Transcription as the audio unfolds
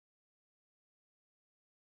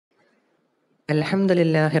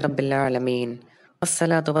Alhamdulillahi Rabbil Alameen.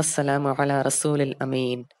 Wassalatu wassalamu ala Rasulil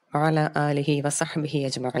Ameen. Wa ala alihi wa sahbihi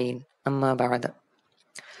ajma'een. Amma ba'd.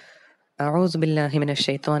 A'udhu billahi minash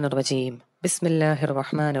shaitanir rajim. Bismillahir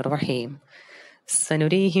rahmanir rahim.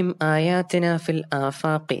 سنريهم آياتنا في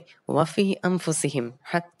الآفاق وفي أنفسهم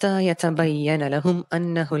حتى يتبين لهم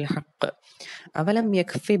أنه الحق أولم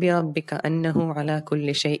يكف بربك أنه على كل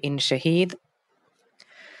شيء شهيد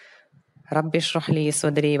رب اشرح لي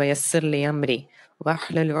صدري ويسر لي أمري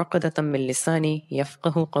واحلل عقدة من لساني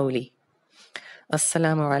يفقه قولي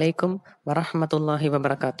السلام عليكم ورحمة الله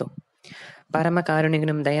وبركاته.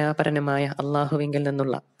 പരമകാരുണികനും ദയാപരനുമായ അള്ളാഹുവിങ്കിൽ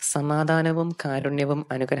നിന്നുള്ള സമാധാനവും കാരുണ്യവും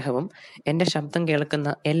അനുഗ്രഹവും എന്റെ ശബ്ദം കേൾക്കുന്ന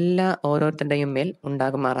എല്ലാ ഓരോരുത്തരുടെയും മേൽ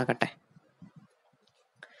ഉണ്ടാകുമാറാകട്ടെ.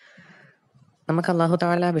 നമുക്ക് അള്ളാഹു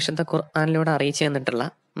തആല വിശുദ്ധ ഖുർആനിലൂടെ അറിയിച്ചു തന്നിട്ടുള്ള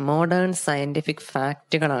മോഡേൺ സയന്റിഫിക്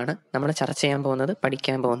ഫാക്റ്റുകളാണ് നമ്മൾ ചർച്ച ചെയ്യാൻ പോകുന്നത്,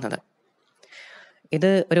 പഠിക്കാൻ പോകുന്നത്.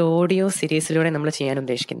 ഇത് ഒരു ഓഡിയോ സീരീസിലൂടെ നമ്മൾ ചെയ്യാൻ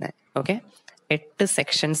ഉദ്ദേശിക്കുന്നത്. ഓക്കെ, 8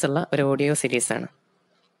 സെക്ഷൻസ് ഉള്ള ഒരു ഓഡിയോ സീരീസാണ്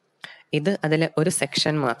ഇത്. അതിലെ ഒരു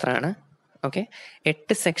സെക്ഷൻ മാത്രമാണ്. ഓക്കെ,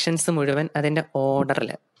 8 സെക്ഷൻസ് മുഴുവൻ അതിൻ്റെ ഓർഡറിൽ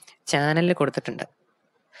ചാനലിൽ കൊടുത്തിട്ടുണ്ട്.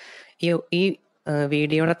 ഈ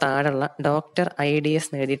വീഡിയോയുടെ താഴെയുള്ള ഡോക്ടർ IDS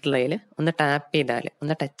എഴുതിയിട്ടുള്ളതിൽ ഒന്ന്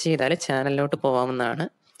ടച്ച് ചെയ്താൽ ചാനലിലോട്ട് പോകാവുന്നതാണ്.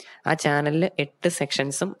 ആ ചാനലിൽ 8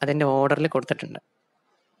 സെക്ഷൻസും അതിൻ്റെ ഓർഡറിൽ കൊടുത്തിട്ടുണ്ട്.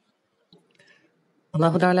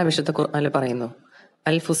 അല്ലാഹു തആല വിശുദ്ധ ഖുർആനിൽ പറയുന്നു,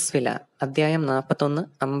 അൽ ഫുസ്വില അധ്യായം 41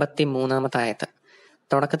 53-ാമത്തെ ആയത്ത്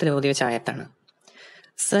തുടക്കത്തിൽ ഓതി വെച്ച ആയത്താണ്.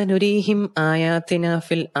 സനുരീഹിം ആയാതിന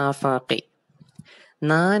ഫിൽ ആഫാഖി,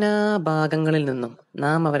 നാനാഭാഗങ്ങളിൽ നിന്നും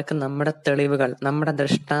നാം അവർക്ക് നമ്മുടെ തെളിവുകൾ, നമ്മുടെ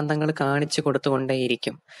ദൃഷ്ടാന്തങ്ങൾ കാണിച്ചു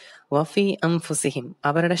കൊടുത്തുകൊണ്ടേയിരിക്കും. വഫി അംഫുസിഹിം,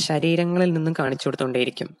 അവരുടെ ശരീരങ്ങളിൽ നിന്നും കാണിച്ചു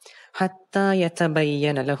കൊടുത്തുകൊണ്ടേയിരിക്കും. ഹത്താ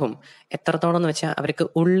യതബയ്യന ലഹും, എത്രത്തോളം എന്ന് വെച്ചാൽ അവർക്ക്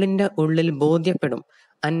ഉള്ളിന്റെ ഉള്ളിൽ ബോധ്യപ്പെടും.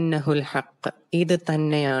 അന്നഹുൽ ഹഖ്, ഇത്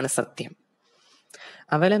തന്നെയാണ് സത്യം.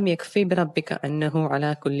 അവലം യക്ഫി ബിറബ്ബിക അന്നഹു അലാ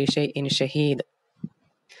കുല്ലി ഷൈഇൻ ഷഹീദ്,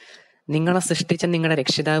 നിങ്ങളെ സൃഷ്ടിച്ച നിങ്ങളുടെ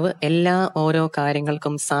രക്ഷിതാവ് എല്ലാ ഓരോ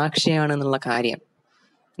കാര്യങ്ങൾക്കും സാക്ഷിയാണെന്നുള്ള കാര്യം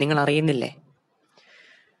നിങ്ങൾ അറിയുന്നില്ലേ?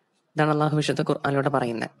 ഇതാണ് അള്ളാഹു വിശുദ്ധ ഖുർആനിലൂടെ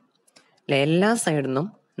പറയുന്നത്. എല്ലാ സൈഡിൽ നിന്നും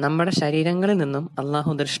നമ്മുടെ ശരീരങ്ങളിൽ നിന്നും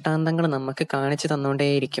അള്ളാഹു ദൃഷ്ടാന്തങ്ങൾ നമുക്ക് കാണിച്ചു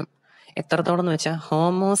തന്നുകൊണ്ടേയിരിക്കും. എത്രത്തോളം എന്ന് വെച്ചാൽ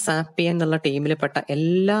ഹോമോസാപ്പിയൻ എന്നുള്ള ടീമിൽപ്പെട്ട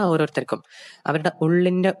എല്ലാ ഓരോരുത്തർക്കും അവരുടെ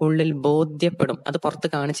ഉള്ളിന്റെ ഉള്ളിൽ ബോധ്യപ്പെടും. അത് പുറത്ത്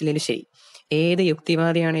കാണിച്ചില്ലെങ്കിൽ ശരി, ഏത്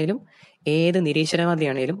യുക്തിവാദിയാണേലും ഏത്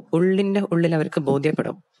നിരീശ്വരവാദിയാണേലും ഉള്ളിന്റെ ഉള്ളിൽ അവർക്ക്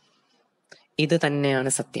ബോധ്യപ്പെടും ഇത് തന്നെയാണ്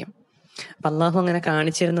സത്യം. അപ്പൊ അള്ളാഹു അങ്ങനെ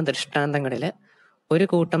കാണിച്ചിരുന്ന ദൃഷ്ടാന്തങ്ങളില് ഒരു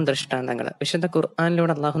കൂട്ടം ദൃഷ്ടാന്തങ്ങൾ വിശുദ്ധ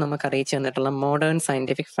ഖുർആനിലൂടെ അള്ളാഹു നമുക്ക് അറിയിച്ചു തന്നിട്ടുള്ള മോഡേൺ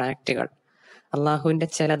സയന്റിഫിക് ഫാക്റ്റുകൾ, അള്ളാഹുവിന്റെ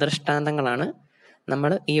ചില ദൃഷ്ടാന്തങ്ങളാണ്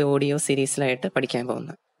നമ്മൾ ഈ ഓഡിയോ സീരീസിലായിട്ട് പഠിക്കാൻ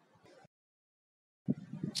പോകുന്നത്.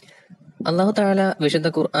 അള്ളാഹു തആല വിശുദ്ധ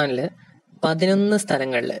ഖുർആനില് 11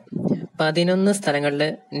 സ്ഥലങ്ങളില്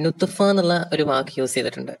നുത്ഫ എന്നുള്ള ഒരു വാക്ക് യൂസ്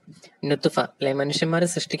ചെയ്തിട്ടുണ്ട്. നുത്ഫ അല്ലെ, മനുഷ്യന്മാർ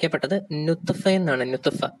സൃഷ്ടിക്കപ്പെട്ടത് നുത്ഫ എന്നാണ്.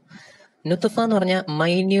 നുത്ഫ എന്ന് പറഞ്ഞാൽ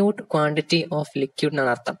മൈന്യൂട്ട് ക്വാണ്ടിറ്റി ഓഫ് ലിക്വിഡ്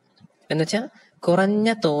എന്നാണ് അർത്ഥം. എന്ന് വെച്ചാൽ കുറഞ്ഞ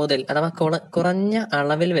തോതിൽ അഥവാ കുറഞ്ഞ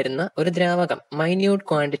അളവിൽ വരുന്ന ഒരു ദ്രാവകം, മൈന്യൂട്ട്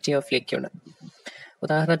ക്വാണ്ടിറ്റി ഓഫ് ലിക്വിഡ്.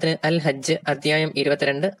 ഉദാഹരണത്തിന് അൽ ഹജ്ജ് അധ്യായം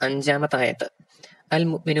 22 5-ാമത്തെ ആയത്ത്, അൽ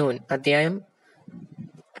മുഅ്മിനൂൻ അധ്യായം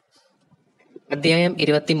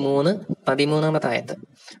 23 13-ാമത്തെ ആയത്ത്.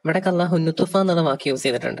 ഇവിടെ അല്ലാഹു നുത്ഫ എന്നുള്ള വാക്ക് യൂസ്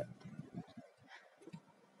ചെയ്തിട്ടുണ്ട്.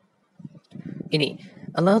 ഇനി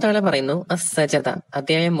അല്ലാഹു തആല പറയുന്നു അസ്-സജദ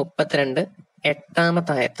അധ്യായം 32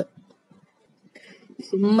 8-ാമത്തെ ആയത്ത്,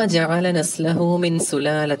 സുമ്മ ജഅല നസ്ലഹു മിൻ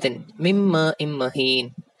സുലാലത്തിൻ മിൻ മാഇൻ മഹീൻ.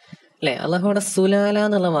 അല്ലെ, അല്ലാഹുവിടെ സുലാല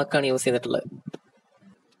എന്നുള്ള വാക്കാണ് യൂസ് ചെയ്തിട്ടുള്ളത്.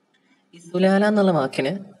 ഈ സുലാല എന്നുള്ള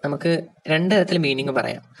വാക്കിന് നമുക്ക് 2 തരത്തിൽ മീനിങ്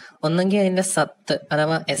പറയാം. ഒന്നെങ്കിൽ അതിന്റെ സത്ത്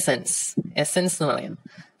അഥവാ എസൻസ് എന്ന് പറയാം,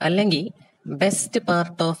 അല്ലെങ്കിൽ best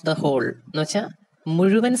part of the whole എന്ന് വെച്ചാൽ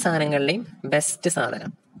മുഴുവൻ സാധനങ്ങളുടെയും ബെസ്റ്റ്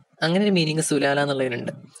സാധനം. അങ്ങനെ ഒരു മീനിങ് സുലാല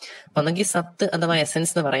എന്നുള്ളതിനുണ്ട്. അപ്പൊ ഒന്നെങ്കിൽ സത്ത് അഥവാ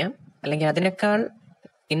എസൻസ് എന്ന് പറയാം, അല്ലെങ്കിൽ അതിനേക്കാൾ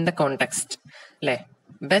ഇൻ ദ കോണ്ടെക്സ്റ്റ് അല്ലെ,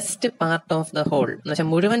 best part of the whole എന്ന് വെച്ചാൽ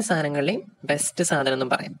മുഴുവൻ സാധനങ്ങളുടെയും ബെസ്റ്റ് സാധനം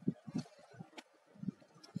എന്നും പറയാം.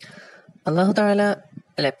 അല്ലാഹു തആല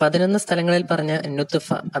അല്ലെ 11 സ്ഥലങ്ങളിൽ പറഞ്ഞ നുത്ഫ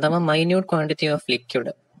അഥവാ മൈന്യൂട്ട് ക്വാണ്ടിറ്റി ഓഫ്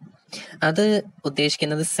ലിക്വിഡ്, അത്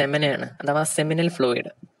ഉദ്ദേശിക്കുന്നത് സെമനയാണ് അഥവാ സെമിനൽ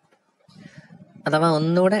ഫ്ലൂയിഡ്, അഥവാ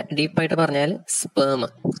ഒന്നുകൂടെ ഡീപ്പായിട്ട് പറഞ്ഞാൽ സ്പേം.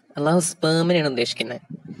 അള്ളാഹു സ്പേമിനെയാണ് ഉദ്ദേശിക്കുന്നത്.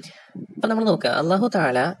 അപ്പൊ നമ്മൾ നോക്കുക, അള്ളാഹു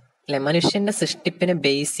തആല അല്ലെ മനുഷ്യന്റെ സൃഷ്ടിപ്പിനെ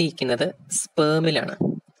ബേസ് ചെയ്യിക്കുന്നത് സ്പേമിലാണ്.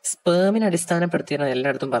 സ്പേമിനെ അടിസ്ഥാനപ്പെടുത്തിയാണ്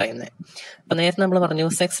എല്ലായിടത്തും പറയുന്നത്. അപ്പൊ നേരത്തെ നമ്മൾ പറഞ്ഞു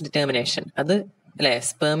സെക്സ് ഡിറ്റർമിനേഷൻ, അത് അല്ലെ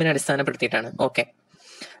സ്പേമിനെ അടിസ്ഥാനപ്പെടുത്തിയിട്ടാണ്. ഓക്കെ,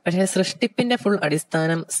 പക്ഷെ സൃഷ്ടിപ്പിന്റെ ഫുൾ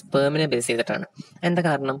അടിസ്ഥാനം സ്പേമിനെ ബേസ് ചെയ്തിട്ടാണ്. എന്താ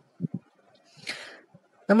കാരണം?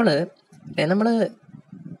 നമ്മള്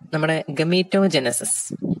നമ്മുടെ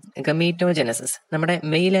ഗമീറ്റോജെനസിസ് നമ്മുടെ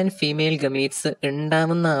മെയിൽ ആൻഡ് ഫീമെയിൽ ഗമീറ്റ്സ്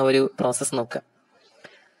ഉണ്ടാവുന്ന ആ ഒരു പ്രോസസ് നോക്കുക.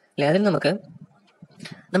 അല്ലെ, അതിൽ നമുക്ക്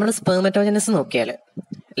നമ്മൾ സ്പെർമറ്റോജനസ് നോക്കിയാൽ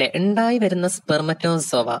അല്ലെ, ഉണ്ടായി വരുന്ന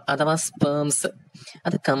സ്പെർമറ്റോസോവ അഥവാ സ്പേംസ്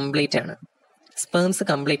അത് കംപ്ലീറ്റ് ആണ്. സ്പേംസ്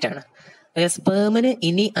കംപ്ലീറ്റ് ആണ്. സ്പേമിന്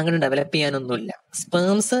ഇനി അങ്ങനെ ഡെവലപ്പ് ചെയ്യാനൊന്നുമില്ല.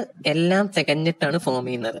 സ്പേംസ് എല്ലാം തികഞ്ഞിട്ടാണ് ഫോം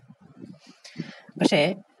ചെയ്യുന്നത്. പക്ഷേ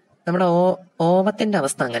നമ്മുടെ ഓവത്തിന്റെ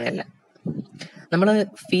അവസ്ഥ അങ്ങനെയല്ല. നമ്മൾ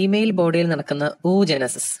ഫീമെയിൽ ബോഡിയിൽ നടക്കുന്ന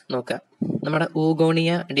ഊജനസിസ് നോക്കുക. നമ്മുടെ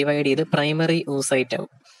ഊഗോണിയ ഡിവൈഡ് ചെയ്ത് പ്രൈമറി ഊസൈറ്റ്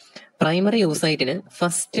ആവും. പ്രൈമറി യൂസൈറ്റിന്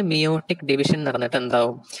ഫസ്റ്റ് മിയോട്ടിക് ഡിവിഷൻ നടന്നിട്ട്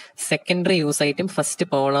എന്താവും, സെക്കൻഡറി യൂസൈറ്റും ഫസ്റ്റ്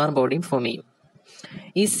പോളാർ ബോഡിയും ഫോം ചെയ്യും.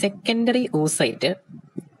 ഈ സെക്കൻഡറി യൂസൈറ്റ്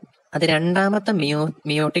അത് രണ്ടാമത്തെ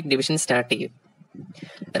മിയോട്ടിക് ഡിവിഷൻ സ്റ്റാർട്ട് ചെയ്യും.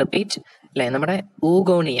 റിപ്പീറ്റ് അല്ലെ, നമ്മുടെ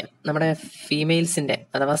ഊഗോണിയ, നമ്മുടെ ഫീമെയിൽസിന്റെ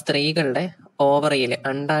അഥവാ സ്ത്രീകളുടെ ഓവറിയിൽ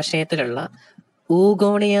അണ്ടാശയത്തിലുള്ള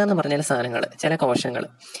ഊഗോണിയ എന്ന് പറഞ്ഞ സാധനങ്ങൾ, ചില കോശങ്ങൾ,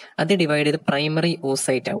 അത് ഡിവൈഡ് ചെയ്ത് പ്രൈമറി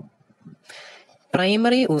ഊസൈറ്റ് ആവും.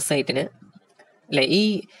 പ്രൈമറി ഊസൈറ്റിന് അല്ലെ ഈ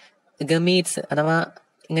ഗമീറ്റ്സ് അഥവാ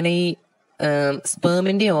ഇങ്ങനെ ഈ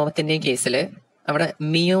സ്പേമിന്റെയും ഓവത്തിന്റെയും കേസിൽ അവിടെ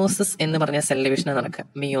മിയോസിസ് എന്ന് പറഞ്ഞ സെൽ ഡിവിഷനാണ് നടക്കുക.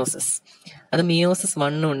 മിയോസിസ്, അത് മിയോസിസ്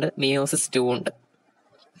 1 ഉണ്ട്, മിയോസിസ് 2 ഉണ്ട്.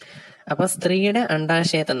 അപ്പൊ സ്ത്രീയുടെ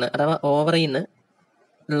അണ്ടാശയത്തിൽ നിന്ന് അഥവാ ഓവറിൽ നിന്ന്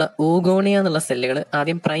ഉള്ള ഊഗോണിയ എന്നുള്ള സെല്ലുകൾ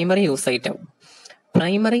ആദ്യം പ്രൈമറി യൂസൈറ്റ് ആവും.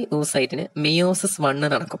 പ്രൈമറി യൂസൈറ്റിന് മിയോസിസ് 1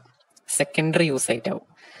 നടക്കും, സെക്കൻഡറി യൂസൈറ്റ് ആവും.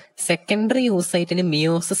 സെക്കൻഡറി യൂസൈറ്റിന്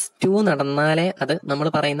മിയോസിസ് 2 നടന്നാലേ അത് നമ്മൾ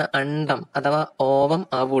പറയുന്ന അണ്ടം അഥവാ ഓവം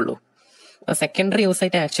ആവുള്ളൂ. സെക്കൻഡറി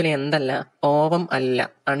യൂസൈറ്റ് ആക്ച്വലി എന്തല്ല, ഓവം അല്ല,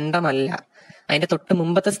 അണ്ടമല്ല, അതിന്റെ തൊട്ട്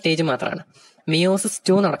മുമ്പത്തെ സ്റ്റേജ് മാത്രമാണ്. മിയോസിസ്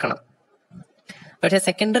 2 നടക്കണം. പക്ഷെ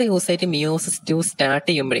സെക്കൻഡറി യൂസൈറ്റ് മിയോസിസ് 2 സ്റ്റാർട്ട്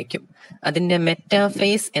ചെയ്യുമ്പോഴേക്കും അതിന്റെ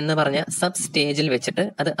മെറ്റാഫേസ് എന്ന് പറഞ്ഞ സബ് സ്റ്റേജിൽ വെച്ചിട്ട്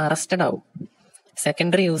അത് അറസ്റ്റഡ് ആവും.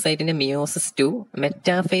 സെക്കൻഡറി യൂസൈറ്റിന്റെ മിയോസിസ് 2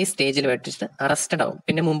 മെറ്റാഫേസ് സ്റ്റേജിൽ വെച്ചിട്ട് അറസ്റ്റഡ് ആവും,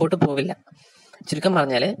 പിന്നെ മുമ്പോട്ട് പോവില്ല. ചുരുക്കം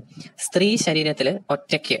പറഞ്ഞാല് സ്ത്രീ ശരീരത്തില്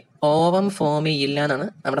ഒറ്റയ്ക്ക് ഓവം ഫോം ചെയ്യില്ല എന്നാണ്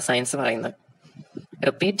നമ്മുടെ സയൻസ് പറയുന്നത്.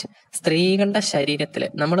 റിപ്പീറ്റ്, സ്ത്രീകളുടെ ശരീരത്തില്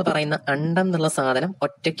നമ്മൾ പറയുന്ന അണ്ടം എന്നുള്ള സാധനം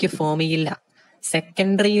ഒറ്റയ്ക്ക് ഫോം ചെയ്യില്ല.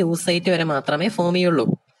 സെക്കൻഡറി യൂസൈറ്റ് വരെ മാത്രമേ ഫോം ചെയ്യുള്ളൂ.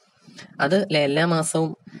 അത് എല്ലാ മാസവും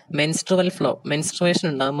മെൻസ്ട്രുവൽ ഫ്ലോ, മെൻസ്ട്രുവേഷൻ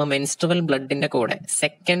ഉണ്ടാകുമ്പോൾ മെൻസ്ട്രുവൽ ബ്ലഡിന്റെ കൂടെ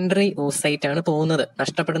സെക്കൻഡറി യൂസൈറ്റ് ആണ് പോകുന്നത്,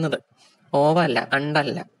 നഷ്ടപ്പെടുന്നത്. ഓവല്ല,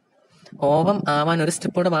 അണ്ടല്ല. ഓവം ആവാൻ ഒരു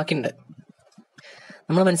സ്റ്റെപ്പ് കൂടെ ബാക്കിയുണ്ട്.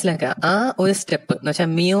 നമ്മൾ മനസ്സിലാക്കുക, ആ ഒരു സ്റ്റെപ്പ് എന്ന് വെച്ചാൽ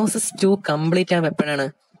മിയോസിസ് 2 കംപ്ലീറ്റ് ആവുക എപ്പോഴാണ്,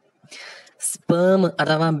 സ്പേം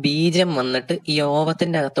അഥവാ ബീജം വന്നിട്ട് ഈ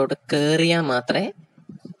ഓവത്തിന്റെ അകത്തോട്ട് കേറിയാൽ മാത്രമേ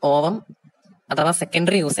ഓവം അഥവാ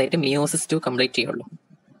സെക്കൻഡറി യൂസൈറ്റ് മിയോസിസ് 2 കംപ്ലീറ്റ് ചെയ്യുള്ളൂ.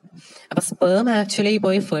 അപ്പൊ സ്പേം ആക്ച്വലി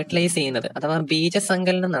പോയി ഫെർട്ടിലൈസ് ചെയ്യുന്നത് അഥവാ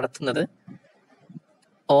ബീജസങ്കലനം നടത്തുന്നത്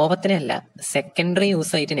ഓവത്തിനെ അല്ല, സെക്കൻഡറി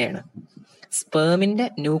യൂസൈറ്റിനെയാണ്. സ്പേമിന്റെ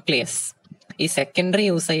ന്യൂക്ലിയസ് ഈ സെക്കൻഡറി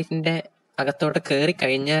യൂസൈറ്റിന്റെ അകത്തോട്ട് കയറി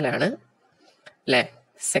കഴിഞ്ഞാലാണ് അല്ലെ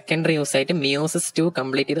സെക്കൻഡറി യൂസൈറ്റ് മിയോസിസ് 2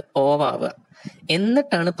 കംപ്ലീറ്റ് ചെയ്ത് ഓവാവുക.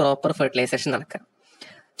 എന്നിട്ടാണ് പ്രോപ്പർ ഫെർട്ടിലൈസേഷൻ നടക്കുക.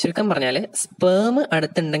 ചുരുക്കം പറഞ്ഞാല് സ്പേം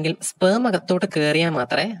അടുത്തുണ്ടെങ്കിൽ സ്പേം അകത്തോട്ട് കയറിയാൽ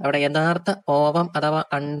മാത്രമേ അവിടെ യഥാർത്ഥ ഓവം അഥവാ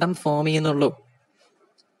അണ്ടം ഫോം ചെയ്യുന്നുള്ളൂ.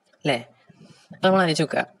 അല്ലേ? അപ്പൊ നമ്മൾ ആലോചിച്ച്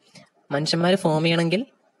നോക്കുക, മനുഷ്യന്മാർ ഫോം ചെയ്യണമെങ്കിൽ,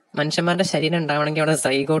 മനുഷ്യന്മാരുടെ ശരീരം ഉണ്ടാവണമെങ്കിൽ അവിടെ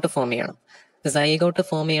സൈഗോട്ട് ഫോം ചെയ്യണം. സൈഗോട്ട്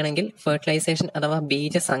ഫോം ചെയ്യണമെങ്കിൽ ഫെർട്ടിലൈസേഷൻ അഥവാ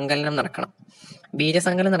ബീജസങ്കലനം നടക്കണം.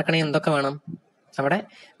 ബീജസങ്കലനം നടക്കണമെങ്കിൽ എന്തൊക്കെ വേണം? അവിടെ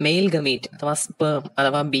മെയിൽ ഗമീറ്റ് അഥവാ സ്പേം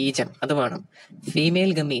അഥവാ ബീജം അത് വേണം.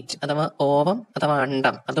 ഫീമെയിൽ ഗമീറ്റ് അഥവാ ഓവം അഥവാ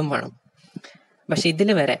അണ്ടം അതും വേണം. പക്ഷെ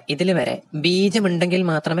ഇതില് വരെ ബീജം ഉണ്ടെങ്കിൽ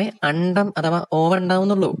മാത്രമേ അണ്ടം അഥവാ ഓവം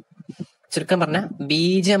ഉണ്ടാവുന്നുള്ളൂ. ചുരുക്കം പറഞ്ഞാൽ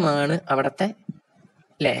ബീജമാണ് അവിടത്തെ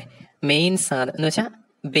അല്ലെ മെയിൻ സാധനം എന്ന് വെച്ചാൽ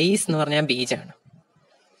ബേസ് എന്ന് പറഞ്ഞാൽ ബീജാണ്.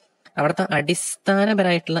 അവിടുത്തെ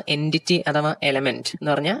അടിസ്ഥാനപരമായിട്ടുള്ള എൻറ്റിറ്റി അഥവാ എലമെന്റ്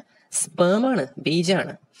എന്ന് പറഞ്ഞാൽ സ്പേമാണ്,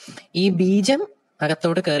 ബീജാണ്. ഈ ബീജം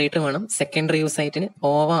അകത്തോട്ട് കയറിയിട്ട് വേണം സെക്കൻഡറി യൂസൈറ്റിന്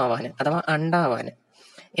ഓവം ആവാന് അഥവാ അണ്ടാവാന്.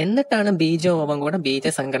 എന്നിട്ടാണ് ബീജ ഓവം കൂടെ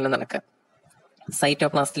ബീജസങ്കലനം നടക്കുക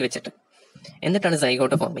സൈറ്റോപ്ലാസ്റ്റിൽ വെച്ചിട്ട്. എന്നിട്ടാണ്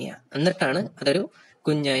സൈഗോട്ട് ഫോം ചെയ്യുക. എന്നിട്ടാണ് അതൊരു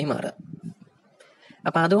കുഞ്ഞായി മാറുക.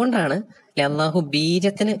 അപ്പൊ അതുകൊണ്ടാണ് അള്ളാഹു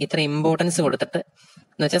ബീജത്തിന് ഇത്ര ഇമ്പോർട്ടൻസ് കൊടുത്തിട്ട്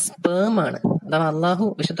എന്ന് വെച്ചാൽ സ്പേം ആണ് അഥവാ അള്ളാഹു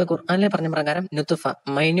വിശുദ്ധ ഖുർആനിൽ പറഞ്ഞ പ്രകാരം നുതുഫ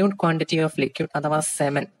മൈന്യൂട്ട് ക്വാണ്ടിറ്റി ഓഫ് ലിക്വിഡ് അഥവാ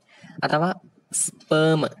സെമൻ അഥവാ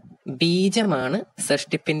സ്പേം ബീജമാണ്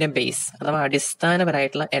സൃഷ്ടിപ്പിന്റെ ബേസ് അഥവാ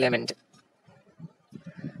അടിസ്ഥാനപരമായിട്ടുള്ള എലമെന്റ്.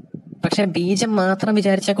 പക്ഷെ ബീജം മാത്രം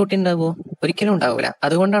വിചാരിച്ച കുട്ടി ഉണ്ടാവുമോ? ഒരിക്കലും ഉണ്ടാവൂല.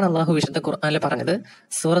 അതുകൊണ്ടാണ് അള്ളാഹു വിശുദ്ധ ഖുർആനിൽ പറഞ്ഞത്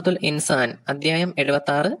സൂറത്തുൽ ഇൻസാൻ അധ്യായം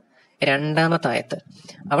 76 2-ാമത്തെ ആയത്ത്.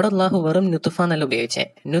 അവിടെ അള്ളാഹു വെറും നുതുഫ എന്നല്ല ഉപയോഗിച്ചേ,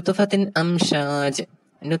 നുതുഫത്തിൻ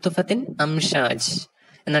അംഷാജ്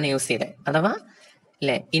എന്നാണ് യൂസ് ചെയ്തത്. അഥവാ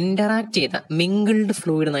അല്ലെ ഇന്ററാക്ട് ചെയ്ത മിങ്കിൾഡ്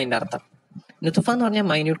ഫ്ലൂയിഡ് എന്ന് അതിന്റെ അർത്ഥം. നുതുഫ എന്ന് പറഞ്ഞാൽ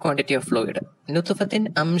മൈന്യൂട്ട് ക്വാണ്ടിറ്റി ഓഫ് ഫ്ലൂയിഡ്, നുതുഫത്തിൻ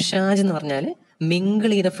അംഷാജ് എന്ന് പറഞ്ഞാൽ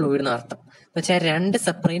മിങ്കിൾ ചെയ്ത ഫ്ലൂയിഡ് എന്ന അർത്ഥം. എന്ന് വെച്ചാൽ 2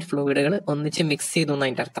 സെപ്പറേറ്റ് ഫ്ലൂയിഡുകൾ ഒന്നിച്ച് മിക്സ് ചെയ്തു എന്ന്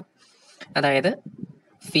അതിന്റെ അർത്ഥം. അതായത്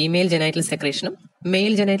ഫീമെയിൽ ജെനൈറ്റൽ സെക്രീഷനും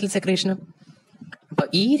മെയിൽ ജെനൈറ്റൽ സെക്രീഷനും. അപ്പൊ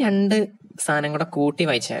ഈ 2 സാധനം കൂടെ കൂട്ടി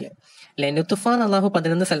വായിച്ചാല് അല്ലെ. നുത്തുഫ എന്ന് അള്ളാഹു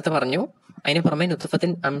 11 സ്ഥലത്ത് പറഞ്ഞു. അതിന് പുറമെ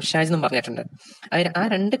നുത്തുഫത്തിൻ അംഷാജ് എന്നും പറഞ്ഞിട്ടുണ്ട്. ആ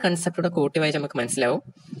രണ്ട് കൺസെപ്റ്റൂടെ കൂട്ടി വായിച്ച് നമുക്ക് മനസ്സിലാവും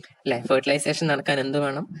അല്ലെ. ഫെർട്ടിലൈസേഷൻ നടക്കാൻ എന്ത്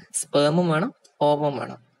വേണം? സ്പേമും വേണം, ഓവവും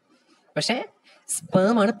വേണം. പക്ഷെ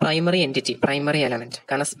സ്പേം ആണ് പ്രൈമറി എൻറ്റിറ്റി, പ്രൈമറി എലമെന്റ്.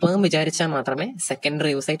 കാരണം സ്പേം വിചാരിച്ചാൽ മാത്രമേ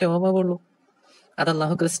സെക്കൻഡറി യൂസ് ആയിട്ട് ഓവാവുള്ളൂ. അത്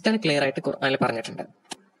അള്ളാഹു ക്രിസ്റ്റൽ ക്ലിയർ ആയിട്ട് ഖുർആനിൽ പറഞ്ഞിട്ടുണ്ട്.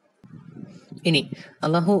 ഇനി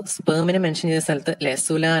അള്ളാഹു സ്പേമിനെ മെൻഷൻ ചെയ്ത സ്ഥലത്ത് അല്ലെ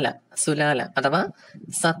സുലാല അഥവാ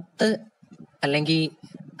സത്ത് അല്ലെങ്കിൽ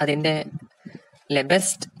അതിന്റെ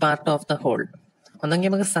best part of the whole. ഒന്നെങ്കിൽ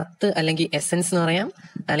നമുക്ക് സത്ത് അല്ലെങ്കിൽ എസെൻസ് എന്ന് പറയാം,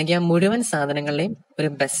 അല്ലെങ്കിൽ ആ മുഴുവൻ സാധനങ്ങളുടെയും ഒരു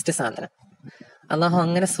ബെസ്റ്റ് സാധനം. അള്ളാഹു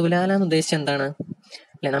അങ്ങനെ സുലാല എന്ന് ഉദ്ദേശിച്ചത് എന്താണ്?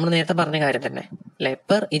 അല്ലെ, നമ്മൾ നേരത്തെ പറഞ്ഞ കാര്യം തന്നെ.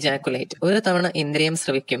 പെർ ഇജാക്കുലേറ്റ്, ഒരു തവണ ഇന്ദ്രിയം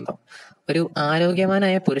സ്രവിക്കുമ്പോൾ ഒരു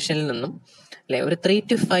ആരോഗ്യവാനായ പുരുഷനിൽ നിന്നും ഒരു 3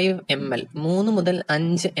 to 5 ml, 3 മുതൽ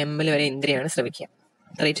 5 ml വരെ ഇന്ദ്രിയാണ് സ്രവിക്കുക.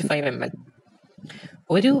 3 to 5 ml.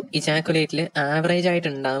 ഒരു ഇജാക്കുലേറ്റിൽ ആവറേജ് ആയിട്ട്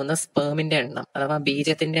ഉണ്ടാകുന്ന സ്പേമിന്റെ എണ്ണം അഥവാ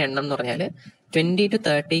ബീജത്തിന്റെ എണ്ണം എന്ന് പറഞ്ഞാൽ 20 to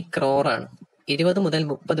 30 crore ആണ്. 20 മുതൽ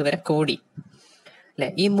 30 വരെ കോടി. അല്ലെ,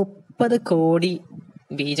 ഈ 30 കോടി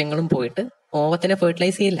ബീജങ്ങളും പോയിട്ട് ഓവത്തിനെ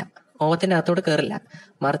ഫെർട്ടിലൈസ് ചെയ്യില്ല, ഓവത്തിന്റെ അകത്തോട് കയറില്ല.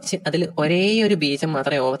 മറിച്ച് അതിൽ ഒരേ ഒരു ബീജം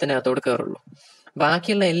മാത്രമേ ഓവത്തിന്റെ അകത്തോട് കയറുള്ളൂ.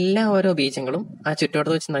 ബാക്കിയുള്ള എല്ലാ ഓരോ ബീജങ്ങളും ആ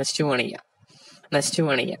ചുറ്റോടത്ത് വെച്ച് നശിച്ചു പോണില്ല.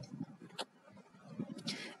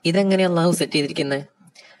 ഇതെങ്ങനെ അള്ളാഹു സെറ്റ് ചെയ്തിരിക്കുന്നത്?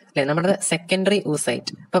 അല്ലെ, നമ്മുടെ സെക്കൻഡറി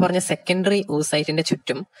ഊസൈറ്റ്, ഇപ്പൊ പറഞ്ഞ സെക്കൻഡറി ഊസൈറ്റിന്റെ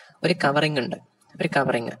ചുറ്റും ഒരു കവറിങ് ഉണ്ട്.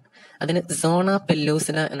 അതിന് സോണ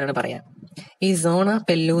പെല്ലൂസിന എന്നാണ് പറയാ. ഈ സോണ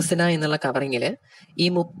പെല്ലൂസിന എന്നുള്ള കവറിങ്ങില് ഈ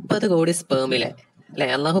 30 കോടി സ്പേമിലെ അല്ലെ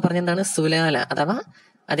അള്ളാഹു പറഞ്ഞെന്താണ്? സുലാല അഥവാ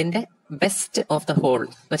അതിന്റെ ബെസ്റ്റ് ഓഫ് ദ ഹോൾ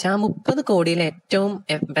എന്ന് വെച്ചാൽ ആ 30 കോടിയിലെ ഏറ്റവും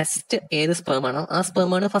ബെസ്റ്റ് ഏത് സ്പേമാണോ ആ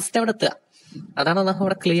സ്പേമാണ് ഫസ്റ്റ് അവിടെ എത്തുക. അതാണ് അള്ളാഹു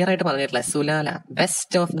അവിടെ ക്ലിയർ ആയിട്ട് പറഞ്ഞിട്ടുള്ളത്. സുലാല,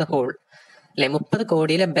 ബെസ്റ്റ് ഓഫ് ദ ഹോൾ. അല്ലെ, 30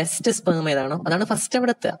 കോടിയിലെ ബെസ്റ്റ് സ്പേം ഏതാണോ അതാണ് ഫസ്റ്റ്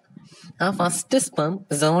അവിടെ എത്തുക. ആ ഫസ്റ്റ് സ്പേം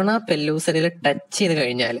സോണ പെല്ലൂസരിൽ ടച്ച്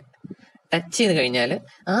ചെയ്ത് കഴിഞ്ഞാൽ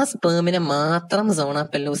ആ സ്പേമിനെ മാത്രം സോണ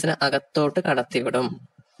പെല്ലൂസിനെ അകത്തോട്ട് കടത്തിവിടും.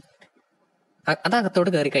 അത്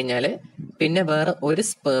അകത്തോട്ട് കയറി കഴിഞ്ഞാൽ പിന്നെ വേറെ ഒരു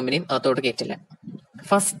സ്പേമിനെയും അകത്തോട്ട് കയറ്റില്ല.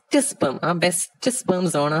 ഫസ്റ്റ് സ്പേം, ആ ബെസ്റ്റ് സ്പേം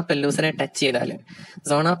സോണ പെല്ലൂസിനെ ടച്ച് ചെയ്താൽ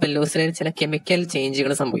സോണ പെല്ലൂസിൽ ചില കെമിക്കൽ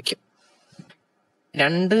ചേഞ്ചുകൾ സംഭവിക്കും.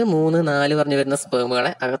 2, 3, 4 പറഞ്ഞു വരുന്ന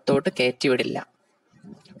സ്പേമുകളെ അകത്തോട്ട് കയറ്റിവിടില്ല.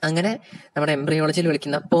 അങ്ങനെ നമ്മുടെ എംബ്രിയോളജിയിൽ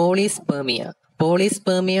വിളിക്കുന്ന പോളിസ്പേമിയ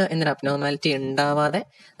എന്നൊരു അബ്നോർമാലിറ്റി ഉണ്ടാവാതെ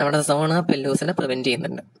നമ്മുടെ സോണ പെല്ലൂസിനെ പ്രിവെന്റ്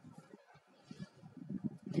ചെയ്യുന്നുണ്ട്.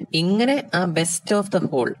 ഇങ്ങനെ ആ ബെസ്റ്റ് ഓഫ് ദ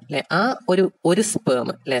ഹോൾ അല്ലെ, ആ ഒരു സ്പേം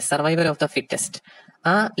അല്ലെ, സർവൈവൽ ഓഫ് ദ ഫിറ്റസ്റ്റ്,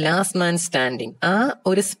 ആ ലാസ്റ്റ് മാൻ സ്റ്റാൻഡിങ്, ആ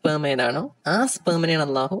ഒരു സ്പേം ഏതാണോ ആ സ്പേമിനെയാണ്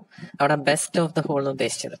അള്ളാഹു അവിടെ ബെസ്റ്റ് ഓഫ് ദ ഹോൾ എന്ന്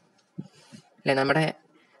ഉദ്ദേശിച്ചത്. അല്ലെ, നമ്മുടെ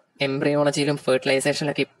എംബ്രിയോളജിയിലും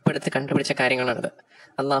ഫെർട്ടിലൈസേഷനിലൊക്കെ ഇപ്പോഴത്തെ കണ്ടുപിടിച്ച കാര്യങ്ങളാണിത്.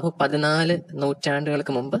 അള്ളാഹു 14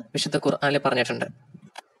 നൂറ്റാണ്ടുകൾക്ക് മുമ്പ് വിശുദ്ധ ഖുർആനിൽ പറഞ്ഞിട്ടുണ്ട്.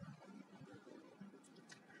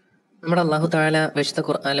 നമ്മുടെ അള്ളാഹു തആല വിശുദ്ധ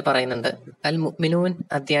ഖുർആനിൽ പറയുന്നുണ്ട്. അൽ മുഅ്മിനൂൻ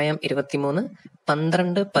അധ്യായം 23,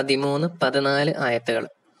 12, 13, 14 ആയത്തുകൾ.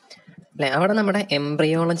 അല്ലെ, അവിടെ നമ്മുടെ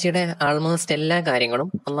എംബ്രിയോളജിയുടെ ആൾമോസ്റ്റ് എല്ലാ കാര്യങ്ങളും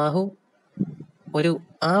അള്ളാഹു ഒരു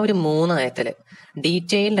 3 ആയത്തില്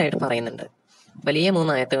ഡീറ്റെയിൽഡ് ആയിട്ട് പറയുന്നുണ്ട്. വലിയ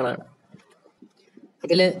 3 ആയത്തുകളാണ്.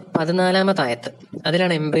 ഇതില് 14ാമത്തെ ആയത്ത്,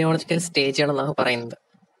 അതിലാണ് എംബ്രിയോളജിക്കൽ സ്റ്റേജുകൾ അള്ളാഹു പറയുന്നത്.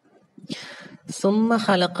 സുമ്മ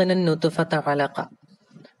ഖലഖ്നൻ നുത്ഫത അലഖ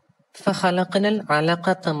ഫഖലഖ്നൽ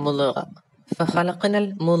അലഖത മുദ്ഗ ഫഖലഖ്നൽ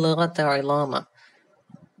മുദ്ഗത ഇളാമ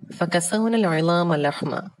ഫകസൗനൽ ഇളാമ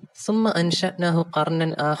ലഹ്മ സുമ്മ അൻശഅനാഹു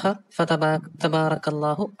ഖർനൻ ആഖർ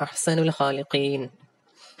ഫതബാറകല്ലാഹു അഹ്സനുൽ ഖാലിഖീൻ.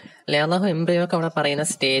 അല്ലെ, അള്ളാഹു എംബ്രിയോക്ക് അവിടെ പറയുന്ന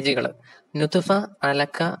സ്റ്റേജുകൾ നുത്ഫ,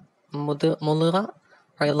 അലക, മുദ്ഗ,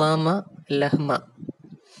 ഇളാമ, ലഹ്മ.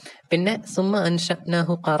 പിന്നെ സുമ്മ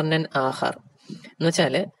അൻശഅനാഹു ഖർനൻ ആഖർ എന്ന്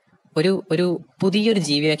വെച്ചാല് ഒരു പുതിയൊരു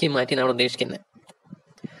ജീവിയാക്കി മാറ്റി നമ്മൾ ഉദ്ദേശിക്കുന്നത്.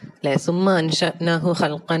 അല്ലെ, സുമ്മ അൻശഅനാഹു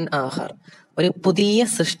ഖൽഖൻ ആഖർ, ഒരു പുതിയ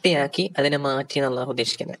സൃഷ്ടിയാക്കി അതിനെ മാറ്റി അള്ളാഹു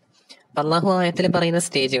ഉദ്ദേശിക്കുന്നത്. അപ്പൊ അള്ളാഹു ആയത്തിൽ പറയുന്ന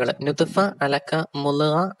സ്റ്റേജുകൾ നുത്ഫ, അലക,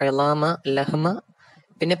 മുദ്ഗ, ഇളാമ, ലഹ്മ,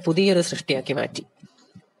 പിന്നെ പുതിയൊരു സൃഷ്ടിയാക്കി മാറ്റി.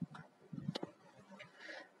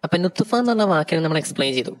 അപ്പൊ നുത്ഫ എന്നുള്ള വാക്കിനെ നമ്മൾ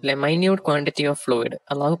എക്സ്പ്ലെയിൻ ചെയ്തു. അല്ലെ, മൈന്യൂട്ട് ക്വാണ്ടിറ്റി ഓഫ് ഫ്ലൂയിഡ്.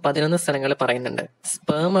 അള്ളാഹു 11 സ്ഥലങ്ങളിൽ പറയുന്നുണ്ട്.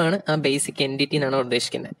 സ്പേം ആണ് ആ ബേസിക് എൻറ്റിറ്റി എന്നാണ്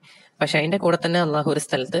ഉദ്ദേശിക്കുന്നത്. പക്ഷെ അതിന്റെ കൂടെ തന്നെ അള്ളാഹു ഒരു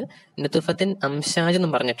സ്ഥലത്ത് നുത്ഫത്തിൻ അംശാജ്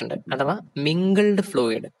എന്നും പറഞ്ഞിട്ടുണ്ട്, അഥവാ മിങ്കിൾഡ്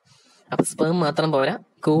ഫ്ലൂയിഡ്. അപ്പൊ സ്പേം മാത്രം പോരാ,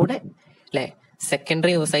 കൂടെ അല്ലെ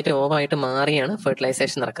സെക്കൻഡറി യൂസായിട്ട് ഓവായിട്ട് മാറിയാണ്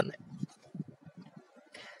ഫെർട്ടിലൈസേഷൻ നടക്കുന്നത്.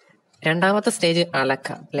 രണ്ടാമത്തെ സ്റ്റേജ് അലക്ക.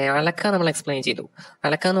 അല്ലെ, അലക്ക നമ്മൾ എക്സ്പ്ലെയിൻ ചെയ്തു.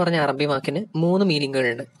 അലക്ക എന്ന് പറഞ്ഞ അറബി വാക്കിന് 3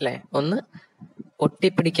 മീനിങ്ങുകളുണ്ട്. അല്ലെ, ഒന്ന്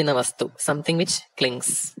ഒട്ടിപ്പിടിക്കുന്ന വസ്തു, സംതിങ് വിച്ച്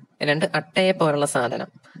ക്ലിങ്സ്. 2 അട്ടയെ പോലുള്ള സാധനം,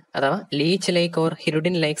 അഥവാ leech like or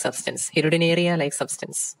hirudin like substance, ഹിരുഡിനേറിയ like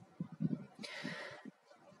substance.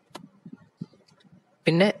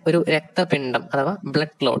 പിന്നെ ഒരു രക്തപിണ്ഡം അഥവാ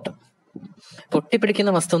ബ്ലഡ് ക്ലോട്ട്.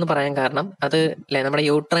 പൊട്ടിപ്പിടിക്കുന്ന വസ്തു എന്ന് പറയാൻ കാരണം അത് നമ്മുടെ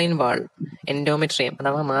യൂട്രൈൻ വാൾ, എൻഡോമെട്രിയം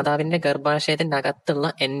അഥവാ മാതാവിന്റെ ഗർഭാശയത്തിന്റെ അകത്തുള്ള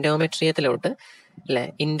എൻഡോമെട്രിയത്തിലോട്ട്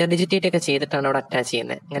ഇന്റർഡിജിറ്റേറ്റ് ഒക്കെ ചെയ്തിട്ടാണ് അവിടെ അറ്റാച്ച്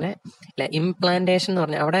ചെയ്യുന്നത്. അങ്ങനെ ഇംപ്ലാന്റേഷൻ എന്ന്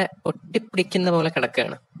പറഞ്ഞാൽ അവിടെ ഒട്ടിപ്പിടിക്കുന്ന പോലെ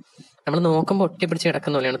കിടക്കുകയാണ്. നമ്മൾ നോക്കുമ്പോൾ ഒട്ടിപ്പിടിച്ച്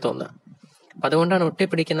കിടക്കുന്ന പോലെയാണ് തോന്നുക. അപ്പൊ അതുകൊണ്ടാണ്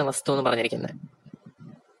ഒട്ടിപ്പിടിക്കുന്ന വസ്തു എന്ന് പറഞ്ഞിരിക്കുന്നത്.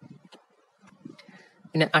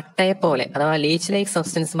 പിന്നെ അട്ടയെ പോലെ അഥവാ ലീച്ച് ലൈക്ക്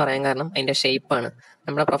സബ്സ്റ്റൻസ് പറയാൻ കാരണം അതിന്റെ ഷേപ്പാണ്.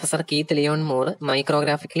 നമ്മുടെ professor Keith Leon more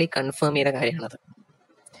മൈക്രോഗ്രാഫിക്കലി confirm ചെയ്ത കാര്യമാണത്.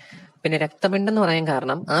 പിന്നെ രക്തപിണ്ഡം എന്ന് പറയാൻ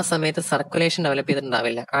കാരണം ആ സമയത്ത് സർക്കുലേഷൻ ഡെവലപ്പ്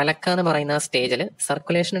ചെയ്തിട്ടുണ്ടാവില്ല. അലക്ക എന്ന് പറയുന്ന ആ സ്റ്റേജിൽ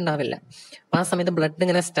സർക്കുലേഷൻ ഉണ്ടാവില്ല. അപ്പൊ ആ സമയത്ത് ബ്ലഡ്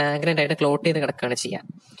ഇങ്ങനെ സ്റ്റാഗ്നന്റ് ആയിട്ട് ക്ലോട്ട് ചെയ്ത് കിടക്കുകയാണ് ചെയ്യുക.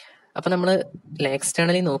 അപ്പൊ നമ്മൾ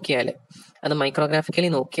എക്സ്റ്റേണലി നോക്കിയാൽ, അത് മൈക്രോഗ്രാഫിക്കലി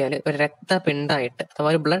നോക്കിയാൽ ഒരു രക്തപിണ്ഡമായിട്ട് അഥവാ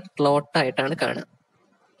ഒരു ബ്ലഡ് ക്ലോട്ടായിട്ടാണ് കാണുക.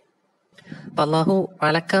 അപ്പൊ അള്ളാഹു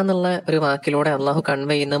അലക്ക എന്നുള്ള ഒരു വാക്കിലൂടെ അള്ളാഹു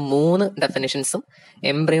കൺവേ ചെയ്യുന്ന 3 ഡെഫിനിഷൻസും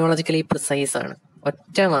എംബ്രിയോളജിക്കലി പ്രിസൈസ് ആണ്.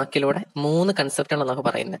 ഒറ്റ വാക്കിലൂടെ 3 കൺസെപ്റ്റാണ് അള്ളാഹു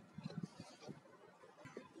പറയുന്നത്.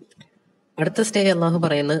 അടുത്ത സ്റ്റേജ് അള്ളാഹു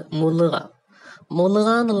പറയുന്നത് മുളുക. മുളുക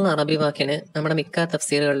എന്നുള്ള അറബി വാക്കിന് നമ്മുടെ മിക്ക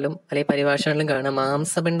തഫ്സീറുകളിലും അല്ലെങ്കിൽ പരിഭാഷകളിലും കാണുക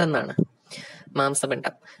മാംസപിണ്ഡം എന്നാണ്.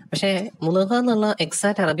 മാംസപിണ്ഡം. പക്ഷെ മുളുക എന്നുള്ള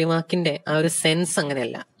എക്സാക്ട് അറബി വാക്കിന്റെ ആ ഒരു സെൻസ്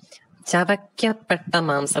അങ്ങനെയല്ല. ചവയ്ക്കപ്പെട്ട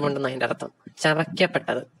മാംസപിണ്ഡം എന്നതിന്റെ അർത്ഥം.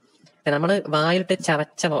 ചവയ്ക്കപ്പെട്ടത്, നമ്മള് വായിലിട്ട്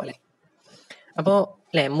ചവച്ച പോലെ. അപ്പോ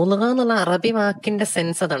മുളുക എന്നുള്ള അറബി വാക്കിന്റെ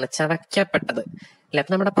സെൻസ് അതാണ്, ചവയ്ക്കപ്പെട്ടത്.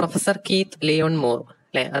 അപ്പൊ നമ്മുടെ പ്രൊഫസർ കീത്ത് ലിയോൺ മോർ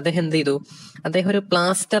അദ്ദേഹം എന്ത് ചെയ്തു? അദ്ദേഹം ഒരു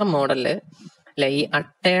പ്ലാസ്റ്റർ മോഡലില് ഈ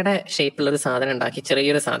അട്ടയുടെ ഷേപ്പിലുള്ള ഒരു സാധനം ഉണ്ടാക്കി.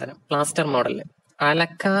 ചെറിയൊരു സാധനം പ്ലാസ്റ്റർ മോഡലില്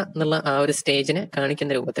അലക്ക എന്നുള്ള ആ ഒരു സ്റ്റേജിനെ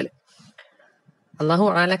കാണിക്കുന്ന രൂപത്തിൽ. അള്ളാഹു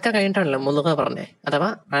അലക്ക കഴിഞ്ഞിട്ടാണല്ലോ മുളുക പറഞ്ഞേ. അഥവാ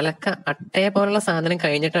അലക്ക അട്ടയെ പോലുള്ള സാധനം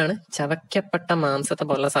കഴിഞ്ഞിട്ടാണ് ചവയ്ക്കപ്പെട്ട മാംസത്തെ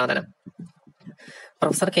പോലുള്ള സാധനം.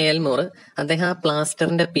 പ്രൊഫസർ കെ എൽ മോർ അദ്ദേഹം ആ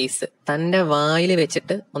പ്ലാസ്റ്ററിന്റെ പീസ് തന്റെ വായിൽ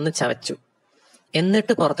വെച്ചിട്ട് ഒന്ന് ചവച്ചു,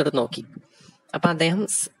 എന്നിട്ട് പുറത്തെടുത്ത് നോക്കി. അപ്പൊ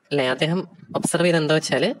അദ്ദേഹം ഒബ്സർവ് ചെയ്ത് എന്താ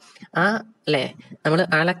വെച്ചാല് ആ നമ്മൾ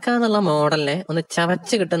അലക്ക എന്നുള്ള മോഡലിനെ ഒന്ന്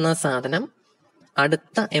ചവച്ച് കിട്ടുന്ന സാധനം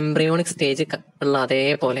അടുത്ത എംബ്രിയോണിക് സ്റ്റേജ് ഉള്ള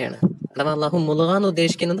അതേപോലെയാണ്. അഥവാ അള്ളാഹു മുളുക എന്ന്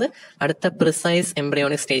ഉദ്ദേശിക്കുന്നത് അടുത്ത പ്രിസൈസ്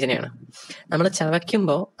എംബ്രിയോണിക് സ്റ്റേജിനെയാണ്. നമ്മൾ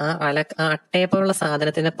ചവയ്ക്കുമ്പോൾ ആ അട്ടയെ പോലുള്ള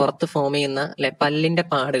സാധനത്തിന്റെ പുറത്ത് ഫോം ചെയ്യുന്ന പല്ലിന്റെ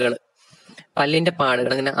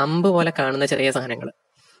പാടുകൾ ഇങ്ങനെ അമ്പ് പോലെ കാണുന്ന ചെറിയ സാധനങ്ങൾ,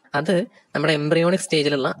 അത് നമ്മുടെ എംബ്രിയോണിക്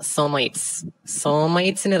സ്റ്റേജിലുള്ള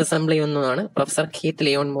സോമൈറ്റ്സിനെ റിസംബിൾ ചെയ്യുന്നതാണ് പ്രൊഫസർ കീത്ത്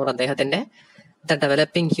ലിയോൺ മോർ അദ്ദേഹത്തിന്റെ ദ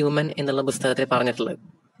ഡെവലപ്പിംഗ് ഹ്യൂമൻ എന്നുള്ള പുസ്തകത്തിൽ പറഞ്ഞിട്ടുള്ളത്.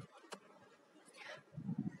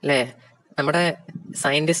 നമ്മുടെ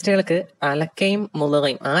സയന്റിസ്റ്റുകൾക്ക് അലക്കയും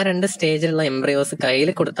മുളുകയും ആ 2 സ്റ്റേജിലുള്ള എംബ്രിയോസ് കയ്യിൽ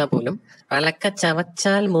കൊടുത്താൽ പോലും അലക്ക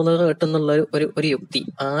ചവച്ചാൽ മുളുക കിട്ടുന്നുള്ള ഒരു യുക്തി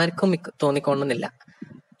ആർക്കും തോന്നിക്കൊള്ളുന്നില്ല.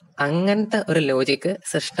 അങ്ങനത്തെ ഒരു ലോജിക്ക്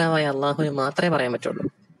സൃഷ്ടാവായ അള്ളാഹുവിന് മാത്രമേ പറയാൻ പറ്റുള്ളൂ.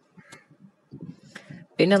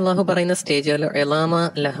 പിന്നെ അള്ളാഹു പറയുന്ന സ്റ്റേജുകൾ എലാമ,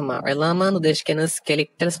 ലഹ്മ. എലാമ എന്ന് ഉദ്ദേശിക്കുന്നത്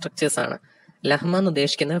സ്കെലിറ്റൽ സ്ട്രക്ചേഴ്സ് ആണ്. ലഹ്മ എന്ന്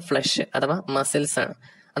ഉദ്ദേശിക്കുന്നത് ഫ്ലഷ് അഥവാ മസിൽസ് ആണ്.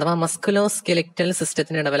 അഥവാ മസ്കുലോ സ്കെലിറ്റൽ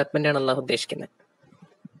സിസ്റ്റത്തിന്റെ ഡെവലപ്മെന്റ് ആണ് അള്ളാഹു ഉദ്ദേശിക്കുന്നത്.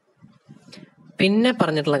 പിന്നെ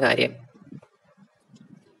പറഞ്ഞിട്ടുള്ള കാര്യം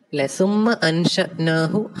സുമ്മ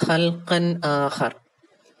അൻശഅ്നാഹു ഖൽഖൻ ആഖർ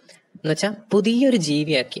എന്നുവെച്ചാൽ പുതിയൊരു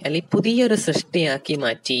ജീവിയാക്കി അല്ലെങ്കിൽ പുതിയൊരു സൃഷ്ടിയാക്കി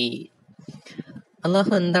മാറ്റി.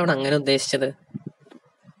 അള്ളാഹു എന്താ അവിടെ അങ്ങനെ ഉദ്ദേശിച്ചത്?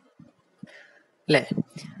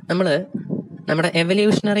 നമ്മള് നമ്മുടെ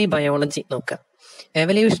എവല്യൂഷണറി ബയോളജി നോക്കുക.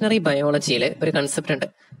 എവല്യൂഷണറി ബയോളജിയിൽ ഒരു കൺസെപ്റ്റ് ഉണ്ട്,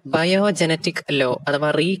 ബയോജനറ്റിക് ലോ അഥവാ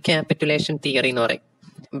റീകാപ്പിറ്റുലേഷൻ തിയറി എന്ന് പറയും.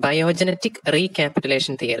 ബയോജനറ്റിക്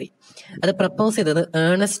റീകാപ്പിറ്റുലേഷൻ തിയറി അത് പ്രപ്പോസ് ചെയ്തത്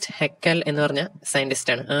ഏണസ്റ്റ് ഹെക്കൽ എന്ന് പറഞ്ഞ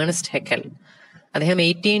സയന്റിസ്റ്റ് ആണ്. ഏണസ്റ്റ് ഹെക്കൽ അദ്ദേഹം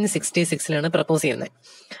 1866 പ്രപ്പോസ് ചെയ്യുന്നത്.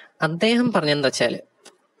 അദ്ദേഹം പറഞ്ഞെന്താ വെച്ചാല്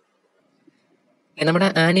നമ്മുടെ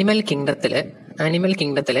ആനിമൽ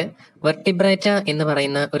കിങ്ഡത്തില് വെർട്ടിബ്രേറ്റ എന്ന്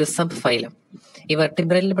പറയുന്ന ഒരു സബ് ഫൈലം. ഈ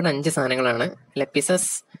വെർട്ടിബ്രേറ്റിൽ പെട്ട 5 സാധനങ്ങളാണ്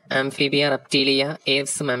ലെപ്പിസസ്, ആംഫീബിയ, റെപ്റ്റീലിയ,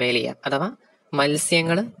 ഏവ്സ്, മമേലിയ അഥവാ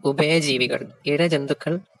മത്സ്യങ്ങൾ, ഉഭയജീവികൾ,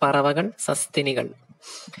 ഇഴജന്തുക്കൾ, പറവകൾ, സസ്തിനികൾ.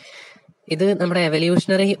 ഇത് നമ്മുടെ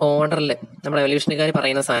എവല്യൂഷണറി ഓർഡറിൽ നമ്മുടെ എവല്യൂഷണറിക്കാർ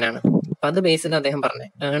പറയുന്ന സാധനമാണ്. അപ്പൊ അത് ബേസിൽ അദ്ദേഹം പറഞ്ഞു,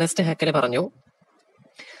 ഏണസ്റ്റ് ഹെക്കൽ പറഞ്ഞു,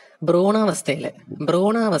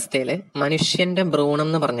 ഭ്രൂണാവസ്ഥയില് മനുഷ്യന്റെ ഭ്രൂണം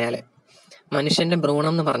എന്ന്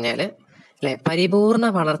പറഞ്ഞാല് പരിപൂർണ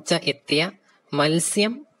വളർച്ച എത്തിയ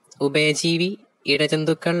മത്സ്യം, ഉഭയജീവി,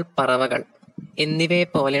 ഇഴജന്തുക്കൾ, പറവകൾ എന്നിവയെ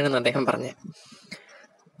പോലെയാണെന്ന് അദ്ദേഹം പറഞ്ഞു.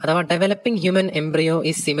 അഥവാ developing human embryo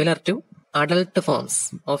is similar to adult forms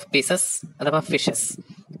of pieces അഥവാ ഫിഷസ്,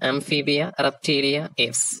 ആംഫീബിയ, റെപ്റ്റീലിയ,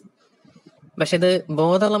 ഏവ്സ്. പക്ഷെ ഇത്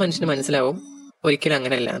ബോധമുള്ള മനുഷ്യന് മനസ്സിലാവും ഒരിക്കലും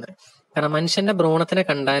അങ്ങനെയല്ല എന്ന്. കാരണം മനുഷ്യന്റെ ഭ്രൂണത്തിനെ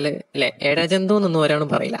കണ്ടാല് ഇഴജന്തു എന്നൊന്നും ഒരാളും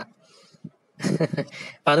പറയില്ല.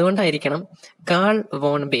 അപ്പൊ അതുകൊണ്ടായിരിക്കണം കാൾ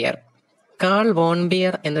വോൺ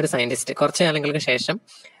ബിയർ എന്നൊരു സയന്റിസ്റ്റ് കുറച്ചു കാലങ്ങൾക്ക് ശേഷം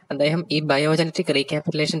അദ്ദേഹം ഈ ബയോജനറ്റിക്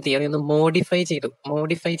റീകാപ്പിറ്റുലേഷൻ തിയറി ഒന്ന് മോഡിഫൈ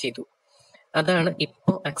ചെയ്തു. അതാണ്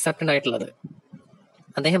ഇപ്പോ അക്സെപ്റ്റഡ് ആയിട്ടുള്ളത്.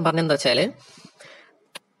 അദ്ദേഹം പറഞ്ഞെന്താ വെച്ചാല്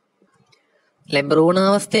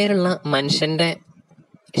ഭ്രൂണാവസ്ഥയിലുള്ള മനുഷ്യന്റെ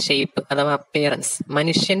ഷേപ്പ് അഥവാ അപ്പിയറൻസ്,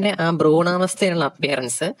 മനുഷ്യന്റെ ആ ഭ്രൂണാവസ്ഥയിലുള്ള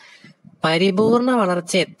അപ്പിയറൻസ് പരിപൂർണ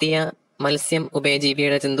വളർച്ച എത്തിയ മത്സ്യം,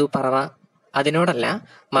 ഉഭയജീവിയുടെ ജന്തു, പറവ അതിനോടല്ല,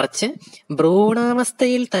 മറിച്ച്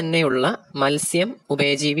ഭ്രൂണാവസ്ഥയിൽ തന്നെയുള്ള മത്സ്യം,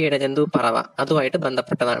 ഉഭയജീവിയുടെ ജന്തു, പറവ അതുമായിട്ട്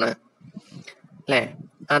ബന്ധപ്പെട്ടതാണ് അല്ലെ.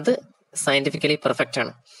 അത് സയന്റിഫിക്കലി പെർഫെക്റ്റ്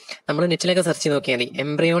ആണ്. നമ്മൾ നെറ്റിലൊക്കെ സെർച്ച് ചെയ്ത് നോക്കിയാൽ മതി,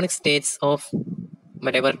 embryonic States of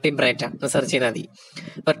vertebrata search ചെയ്താൽ മതി.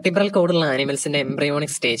 വെർട്ടിബ്രൽ കോഡുള്ള ആനിമൽസിന്റെ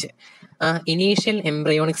എംബ്രിയോണിക് സ്റ്റേജ്, ആ ഇനീഷ്യൽ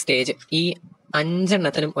എംബ്രിയോണിക് സ്റ്റേജ് ഈ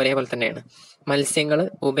 5 ഒരേപോലെ തന്നെയാണ്. മത്സ്യങ്ങള്,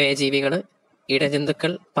 ഉഭയജീവികള്,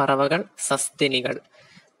 ഇടജന്തുക്കൾ, പറവകൾ, സസ്തിനികൾ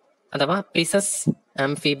അഥവാ Pisces,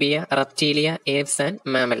 amphibia, Reptilia, Aves and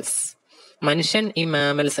mammals. മനുഷ്യൻ ഈ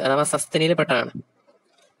മാമൽസ് അഥവാ സസ്തിനിയിൽപ്പെട്ടാണ്.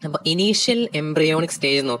 അപ്പൊ ഇനീഷ്യൽ എംബ്രിയോണിക്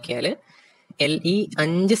സ്റ്റേജ് നോക്കിയാൽ ഈ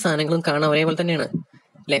 5 സാധനങ്ങളും കാണാൻ ഒരേപോലെ തന്നെയാണ്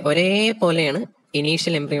അല്ലെ, ഒരേപോലെയാണ്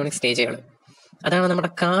ഇനീഷ്യൽ എംബ്രിയോണിക് സ്റ്റേജുകൾ. അതാണ് നമ്മുടെ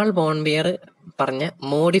കാൾ ബോൺബിയർ പറഞ്ഞ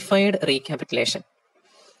മോഡിഫൈഡ് റീക്യാപിറ്റുലേഷൻ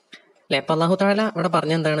അല്ലെ. അപ്പൊ അല്ലാഹു തആല ഇവിടെ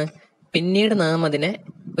പറഞ്ഞ എന്താണ്, പിന്നീട് നാം അതിനെ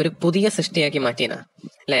ഒരു പുതിയ സൃഷ്ടിയാക്കി മാറ്റിയന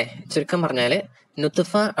അല്ലെ. ചുരുക്കം പറഞ്ഞാല്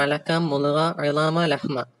നുത്ഫ, അലക്ക, മുളുക, ഇളാമ,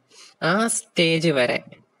 ലഹ്മ, ആ സ്റ്റേജ് വരെ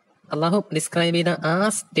അള്ളാഹു ഡിസ്ക്രൈബ് ചെയ്ത ആ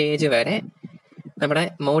സ്റ്റേജ് വരെ നമ്മുടെ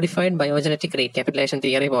മോഡിഫൈഡ് ബയോജനറ്റിക് റീക്യാപിറ്റുലേഷൻ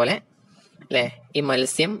തിയറി പോലെ അല്ലെ, ഈ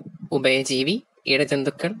മത്സ്യം, ഉഭയജീവി,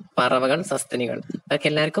 ഇടജന്തുക്കൾ, പറവകൾ, സസ്തനികൾ അതൊക്കെ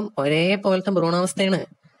എല്ലാവർക്കും ഒരേപോലത്തെ ഭ്രൂണാവസ്ഥയാണ്.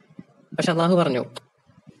 പക്ഷെ അള്ളാഹു പറഞ്ഞു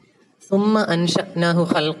സുമ്മ അൻശഅ്നാഹു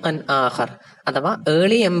ഖൽഖൻ ആഖർ, അഥവാ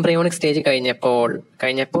ഏർലി എംബ്രിയോണിക് സ്റ്റേജ്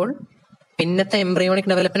കഴിഞ്ഞപ്പോൾ പിന്നത്തെ എംബ്രിയോണിക്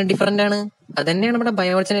ഡെവലപ്മെന്റ് ഡിഫറന്റ് ആണ്. അതന്നെയാണ് നമ്മുടെ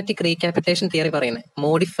ബയോജനറ്റിക് റീക്യാപിറ്റുലേഷൻ തിയറി പറയുന്നത്,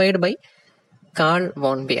 മോഡിഫൈഡ് ബൈ കാൾ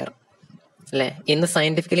ബോൺബിയർ അല്ലെ. ഇന്ന്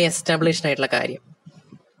സയന്റിഫിക്കലി എസ്റ്റാബ്ലിഷ്ഡ് ആയിട്ടുള്ള കാര്യം,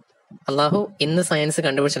 അള്ളാഹു ഇന്ന് സയൻസ്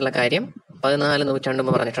കണ്ടുപിടിച്ചിട്ടുള്ള കാര്യം 14 നൂറ്റാണ്ട്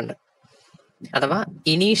മുമ്പ് പറഞ്ഞിട്ടുണ്ട്. അഥവാ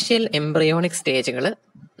ഇനീഷ്യൽ എംബ്രിയോണിക് സ്റ്റേജുകൾ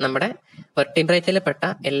നമ്മുടെ വെർട്ടിബ്രേറ്റിൽപ്പെട്ട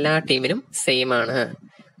എല്ലാ ടീമിനും സെയിം ആണ്.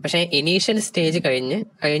 പക്ഷെ ഇനീഷ്യൽ സ്റ്റേജ്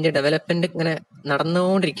കഴിഞ്ഞ് ഡെവലപ്മെന്റ് ഇങ്ങനെ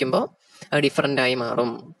നടന്നുകൊണ്ടിരിക്കുമ്പോൾ അത് ഡിഫറെന്റ് ആയി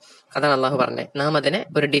മാറും. അതാണ് അള്ളാഹു പറഞ്ഞത്, നാം അതിനെ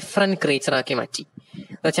ഒരു ഡിഫറെന്റ് ക്രീച്ചർ ആക്കി മാറ്റി.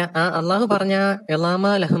 എന്ന് വെച്ചാൽ ആ അള്ളാഹു പറഞ്ഞ ഇളാമ,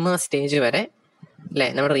 ലഹ്മ സ്റ്റേജ് വരെ അല്ലെ,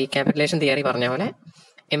 നമ്മുടെ റീക്യാപിറ്റുലേഷൻ തിയറി പറഞ്ഞ പോലെ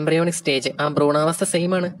എംബ്രിയോണിക് സ്റ്റേജ് ആ ഭ്രൂണാവസ്ഥ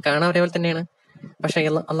സെയിം ആണ്, കാണാൻ ഒരേപോലെ തന്നെയാണ്. പക്ഷെ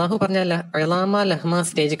അള്ളാഹു പറഞ്ഞല്ല, ഇളാമ, ലഹ്മ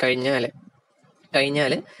സ്റ്റേജ്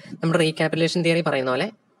കഴിഞ്ഞാല് നമ്മുടെ റീക്യാപിറ്റുലേഷൻ തിയറി പറയുന്ന പോലെ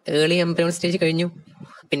ഏർലി എംബ്രിയോണിക് സ്റ്റേജ് കഴിഞ്ഞു,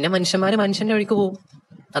 പിന്നെ മനുഷ്യന്റെ വഴിക്ക് പോകും.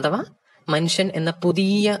 അഥവാ മനുഷ്യൻ എന്ന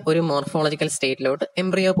പുതിയ ഒരു മോർഫോളജിക്കൽ സ്റ്റേറ്റിലോട്ട്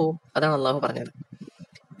എംബ്രിയോ പോവും. അതാണ് അള്ളാഹു പറഞ്ഞത്.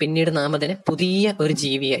 പിന്നീട് നാം അതിനെ പുതിയ ഒരു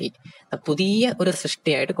ജീവിയായി, പുതിയ ഒരു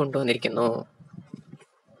സൃഷ്ടിയായിട്ട് കൊണ്ടുവന്നിരിക്കുന്നു.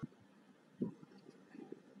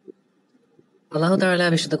 അള്ളാഹു തആല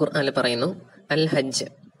വിശുദ്ധ ഖുർആനിൽ പറയുന്നു, അൽ ഹജ്ജ്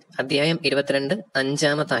അധ്യായം 22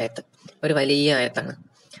 5-ാമത്തെ ആയത്ത് ഒരു വലിയ ആയത്താണ്.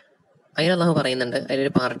 അതിൽ അള്ളാഹു പറയുന്നുണ്ട്,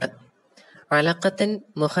 അതിലൊരു പാർട്ട് അലഖത്തിൻ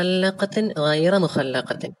മുഖല്ലഖത്തിൻ ഗൈറ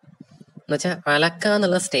മുഖല്ലഖത്തിൻ എന്ന് വെച്ചാൽ അലക്ക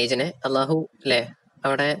എന്നുള്ള സ്റ്റേജിനെ അള്ളാഹു അല്ലെ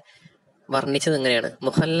അവിടെ വർണ്ണിച്ചത് എങ്ങനെയാണ്,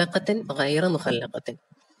 മുഖല്ലഖത്തിൻ ഗൈറ മുഖല്ലഖത്തിൻ,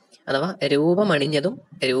 അഥവാ രൂപമണിഞ്ഞതും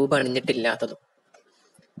രൂപമണിഞ്ഞിട്ടില്ലാത്തതും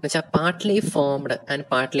എന്ന് വെച്ചാൽ partly formed and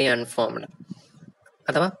partly unformed,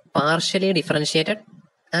 അഥവാ പാർഷ്യലി ഡിഫറൻഷിയേറ്റഡ്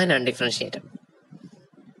ആൻഡ് അൺഡിഫറൻഷിയേറ്റഡ്.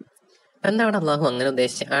 എന്താ അവിടെ അള്ളാഹു അങ്ങനെ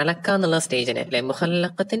ഉദ്ദേശിച്ചത്? അലക്ക എന്നുള്ള സ്റ്റേജിനെ അല്ലെ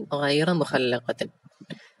മുഖല്ലഖത്തിൻ ഗൈറ മുഖല്ലഖത്തിൻ,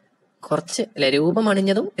 കുറച്ച് അല്ലെ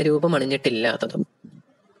രൂപമണിഞ്ഞതും രൂപമണിഞ്ഞിട്ടില്ലാത്തതും.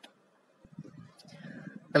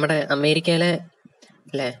 നമ്മുടെ അമേരിക്കയിലെ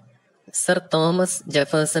അല്ലെ സർ തോമസ്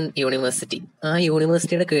ജെഫേഴ്സൺ യൂണിവേഴ്സിറ്റി, ആ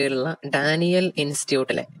യൂണിവേഴ്സിറ്റിയുടെ കീഴിലുള്ള ഡാനിയൽ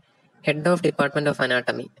ഇൻസ്റ്റിറ്റ്യൂട്ടിലെ head of department of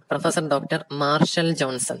anatomy professor doctor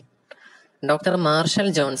marshal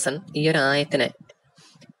Johnson ഈ ഒരു ആയത്തിനെ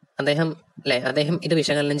അദ്ദേഹം ഇത്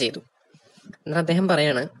വിശകലനം ചെയ്തു. എന്നാൽ അദ്ദേഹം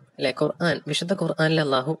പറയാണ് അല്ലെ, വിശുദ്ധ ഖുർആനിൽ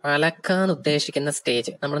അള്ളാഹു അലക്കാൻ ഉദ്ദേശിക്കുന്ന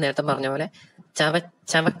സ്റ്റേജ് നമ്മൾ നേരത്തെ പറഞ്ഞ പോലെ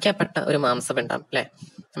ചവയ്ക്കപ്പെട്ട ഒരു മാംസപിണ്ഡം അല്ലെ,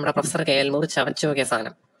 നമ്മുടെ പ്രൊഫസർ കെ എൽ മൂർ ചവച്ചു നോക്കിയ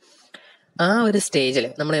സാധനം, ആ ഒരു സ്റ്റേജിൽ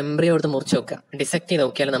നമ്മൾ എംബ്രിയോ എടുത്ത് മുറിച്ച് നോക്കുക, ഡിസെക്ട് ചെയ്ത്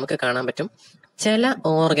നോക്കിയാൽ നമുക്ക് കാണാൻ പറ്റും ചില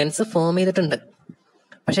ഓർഗൻസ് ഫോം ചെയ്തിട്ടുണ്ട്,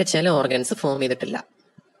 പക്ഷെ ചില ഓർഗൻസ് ഫോം ചെയ്തിട്ടില്ല.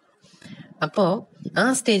 അപ്പോ ആ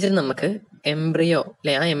സ്റ്റേജിൽ നമുക്ക് എംബ്രിയോ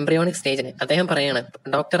അല്ലെ, ആ എംബ്രിയോണിക് സ്റ്റേജിന് അദ്ദേഹം പറയാണ്,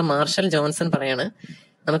 ഡോക്ടർ മാർഷൽ ജോൺസൺ പറയാണ്,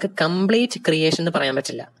 നമുക്ക് കംപ്ലീറ്റ് ക്രിയേഷൻ എന്ന് പറയാൻ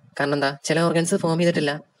പറ്റില്ല. കാരണം എന്താ, ചില ഓർഗൻസ് ഫോം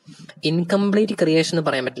ചെയ്തിട്ടില്ല. ഇൻകംപ്ലീറ്റ് ക്രിയേഷൻ എന്ന്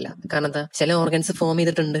പറയാൻ പറ്റില്ല. കാരണം എന്താ, ചില ഓർഗൻസ് ഫോം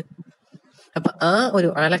ചെയ്തിട്ടുണ്ട്. അപ്പൊ ആ ഒരു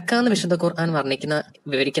അലക്കാന്ന് വിശുദ്ധ ഖുർആൻ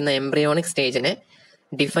വിവരിക്കുന്ന എംബ്രിയോണിക് സ്റ്റേജിനെ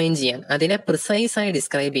ഡിഫൈൻ ചെയ്യാൻ, അതിനെ പ്രിസൈസ് ആയി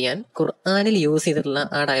ഡിസ്ക്രൈബ് ചെയ്യാൻ ഖുർആനിൽ യൂസ് ചെയ്തിട്ടുള്ള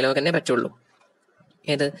ആ ഡയലോഗ് തന്നെ പറ്റുള്ളൂ.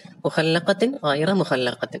 ഏത്? മുഖല്ലഖത്തിൻ ഗൈറ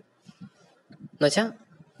മുഖല്ലഖത്തിൻ എന്ന് വെച്ചാൽ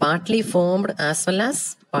partly formed as well as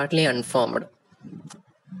partly unformed,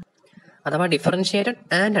 അഥവാ differentiated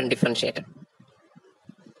and undifferentiated.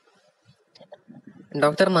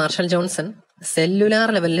 Doctor marshal Johnson cellular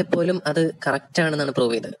ലെവലിൽ പോലും അത് കറക്റ്റ് ആണെന്നാണ്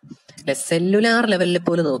പ്രൂവ് ചെയ്തത്. അല്ലെ, സെല്ലുലാർ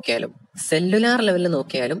ലെവലിൽ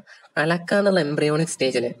നോക്കിയാലും അലക്കാന്നുള്ള എംബ്രിയോണിക്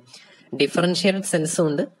സ്റ്റേജില് ഡിഫറൻഷിയേറ്റഡ് സെൽസും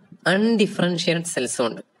ഉണ്ട്, അൺഡിഫറൻഷിയേറ്റഡ് സെൽസും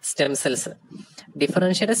ഉണ്ട്. സ്റ്റെം സെൽസ്,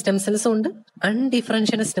 ഡിഫറൻഷിയേറ്റഡ് സ്റ്റെം സെൽസും ഉണ്ട്,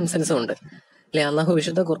 അൺഡിഫറൻഷിയേറ്റഡ് സ്റ്റെം സെൽസും ഉണ്ട്. അല്ലെ, അള്ളാഹു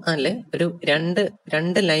വിശുദ്ധ ഖുർആനിലെ ഒരു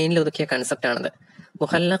രണ്ട് ലൈനിൽ ഒതുക്കിയ കൺസെപ്റ്റ് ആണത്.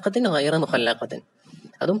 മുഹല്ലഖത്തിൻ ഗൈറ മുഹല്ലഖത്തിൻ,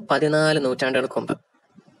 അതും 14 നൂറ്റാണ്ടുകൾക്ക് മുമ്പ്.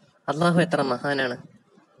 അള്ളാഹു എത്ര മഹാനാണ്.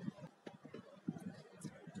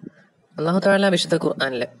 അള്ളാഹു തആല വിശുദ്ധ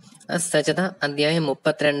ഖുർആനില് അസ്-സജ്ദ അധ്യായം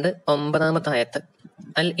 32 9-ാമത്തെ ആയത്ത്,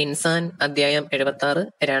 അൽ ഇൻസാൻ അധ്യായം 76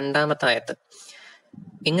 2-ാമത്തെ ആയത്ത്,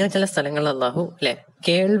 ഇങ്ങനെ ചില സ്ഥലങ്ങളിൽ അള്ളാഹു അല്ലെ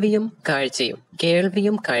കേൾവിയും കാഴ്ചയും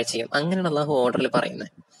അങ്ങനെയാണ് അള്ളാഹു ഓർഡറിൽ പറയുന്നത്.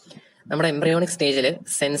 നമ്മുടെ എംബ്രിയോണിക് സ്റ്റേജില്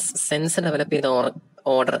സെൻസ് ഡെവലപ്പ് ചെയ്ത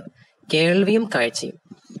ഓർഡർ കേൾവിയും കാഴ്ചയും.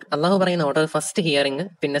 അള്ളാഹു പറയുന്ന ഓർഡർ ഫസ്റ്റ് ഹിയറിംഗ്,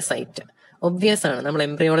 പിന്നെ സൈറ്റ്. ഒബ്വിയസ് ആണ്, നമ്മൾ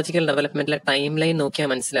എംബ്രിയോളജിക്കൽ ഡെവലപ്മെന്റിലെ ടൈം ലൈൻ നോക്കിയാൽ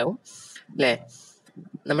മനസ്സിലാവും അല്ലെ.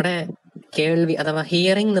 നമ്മുടെ കേൾവി അഥവാ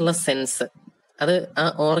ഹിയറിംഗ് എന്നുള്ള സെൻസ്, അത് ആ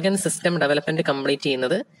ഓർഗൻ സിസ്റ്റം ഡെവലപ്മെന്റ് കംപ്ലീറ്റ്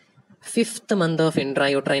ചെയ്യുന്നത് 5th month ഓഫ്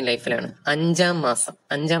ഇൻട്രായൂട്രൈൻ ലൈഫിലാണ്, 5ാം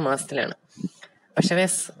മാസത്തിലാണ്.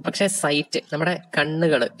 പക്ഷെ സൈറ്റ്, നമ്മുടെ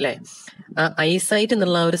കണ്ണുകൾ അല്ലെ, ആ ഐസൈറ്റ്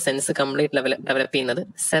എന്നുള്ള ഒരു സെൻസ് കംപ്ലീറ്റ് ഡെവലപ്പ് ചെയ്യുന്നത്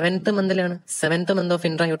 7th monthലാണ്, 7th month of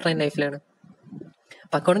intrauterine ലൈഫിലാണ്.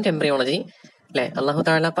 According to embryology അല്ലെ, അള്ളാഹു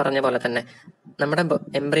തആല പറഞ്ഞ പോലെ തന്നെ നമ്മുടെ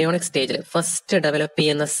എംബ്രിയോണിക് സ്റ്റേജിൽ ഫസ്റ്റ് ഡെവലപ്പ്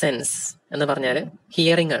ചെയ്യുന്ന സെൻസ് എന്ന് പറഞ്ഞാല്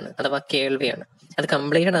ഹിയറിംഗ് ആണ്, അഥവാ കേൾവിയാണ്. അത്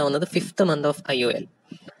കംപ്ലീറ്റഡ് ആവുന്നത് 5th month ഓഫ് IUL.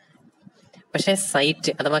 പക്ഷെ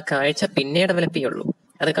സൈറ്റ് അഥവാ കാഴ്ച പിന്നെ ഡെവലപ്പ് ചെയ്യുള്ളൂ,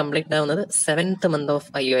 അത് കംപ്ലീറ്റ് ആവുന്നത് 7th month ഓഫ്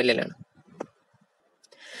IUL-ലാണ്.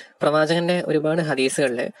 പ്രവാചകന്റെ ഒരുപാട്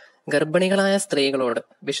ഹദീസുകളില് ഗർഭിണികളായ സ്ത്രീകളോട്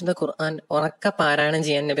വിശുദ്ധ ഖുർആൻ ഉറക്ക പാരായണം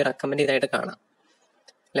ചെയ്യാൻ നബി റെക്കമെൻഡ് ചെയ്തായിട്ട് കാണാം.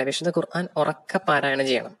 അല്ലെ, വിശുദ്ധ ഖുർആൻ ഉറക്ക പാരായണം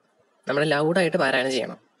ചെയ്യണം, നമ്മൾ ലൗഡായിട്ട് പാരായണം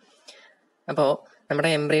ചെയ്യണം. അപ്പോ നമ്മുടെ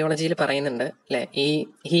എംബ്രിയോളജിയിൽ പറയുന്നുണ്ട് അല്ലെ, ഈ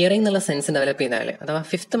ഹിയറിംഗ് എന്നുള്ള സെൻസ് ഡെവലപ്പ് ചെയ്താല് അഥവാ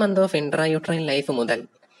 5th month of intrauterine life മുതൽ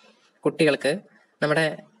കുട്ടികൾക്ക് നമ്മുടെ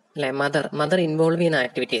അല്ലെ മദർ ഇൻവോൾവ് ചെയ്യുന്ന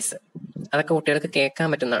ആക്ടിവിറ്റീസ് അതൊക്കെ കുട്ടികൾക്ക് കേൾക്കാൻ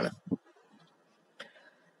പറ്റുന്നതാണ്.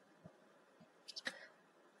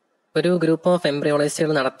 ഒരു ഗ്രൂപ്പ് ഓഫ്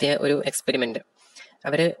എംബ്രിയോളജിസ്റ്റുകൾ നടത്തിയ ഒരു എക്സ്പെരിമെന്റ്,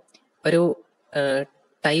 അവര് ഒരു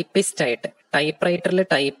ടൈപ്പിസ്റ്റ് ആയിട്ട് ടൈപ്പ് റൈറ്ററിൽ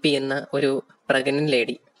ടൈപ്പ് ചെയ്യുന്ന ഒരു പ്രഗ്നന്റ്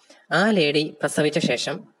ലേഡി, ആ ലേഡി പ്രസവിച്ച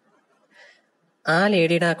ശേഷം ആ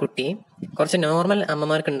ലേഡിയുടെ ആ കുട്ടി കുറച്ച് നോർമൽ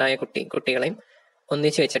അമ്മമാർക്ക് ഉണ്ടായ കുട്ടികളെയും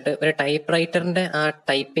ഒന്നിച്ച് വെച്ചിട്ട് ഒരു ടൈപ്പ് റൈറ്ററിന്റെ ആ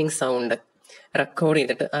ടൈപ്പിംഗ് സൗണ്ട് റെക്കോർഡ്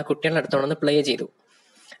ചെയ്തിട്ട് ആ കുട്ടികളുടെ അടുത്തോണ്ടൊന്ന് പ്ലേ ചെയ്തു.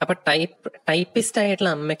 അപ്പൊ ടൈപ്പിസ്റ്റ്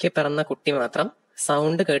ആയിട്ടുള്ള അമ്മയ്ക്ക് പിറന്ന കുട്ടി മാത്രം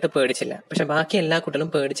സൗണ്ട് കേട്ട് പേടിച്ചില്ല, പക്ഷെ ബാക്കി എല്ലാ കുട്ടികളും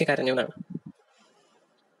പേടിച്ച് കരഞ്ഞു എന്നാണ്.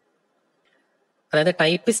 അതായത്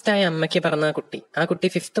ടൈപ്പിസ്റ്റ് ആയ അമ്മയ്ക്ക് പിറന്ന ആ കുട്ടി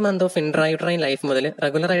 5th month of intrauterine life മുതൽ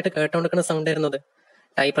റെഗുലർ ആയിട്ട് കേട്ടോണ്ടിരിക്കുന്ന സൗണ്ട് ആയിരുന്നത്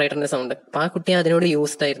ടൈപ്പ് റൈറ്ററിന്റെ സൗണ്ട്. അപ്പൊ ആ കുട്ടി അതിനോട്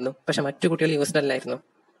യൂസ്ഡ് ആയിരുന്നു, പക്ഷെ മറ്റു കുട്ടികൾ യൂസ്ഡ് അല്ലായിരുന്നു.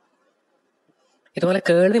 ഇതുപോലെ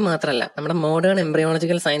കേൾവി മാത്രമല്ല, നമ്മുടെ മോഡേൺ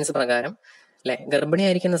എംബ്രിയോളജിക്കൽ സയൻസ് പ്രകാരം അല്ലെ,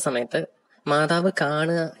 ഗർഭിണിയായിരിക്കുന്ന സമയത്ത് മാതാവ്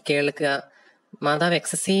കാണുക, കേൾക്കുക, മാതാവ്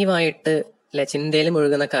എക്സസീവായിട്ട് അല്ലെ ചിന്തയിൽ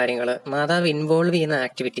മുഴുകുന്ന കാര്യങ്ങള്, മാതാവ് ഇൻവോൾവ് ചെയ്യുന്ന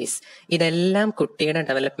ആക്ടിവിറ്റീസ്, ഇതെല്ലാം കുട്ടിയുടെ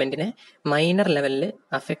ഡെവലപ്മെന്റിനെ മൈനർ ലെവലിൽ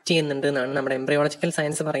അഫക്ട് ചെയ്യുന്നുണ്ട് എന്നാണ് നമ്മുടെ എംബ്രിയോളജിക്കൽ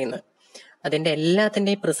സയൻസ് പറയുന്നത്. അതിന്റെ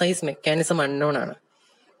എല്ലാത്തിന്റെയും പ്രിസൈസ് മെക്കാനിസം അൺനോൺ ആണ്.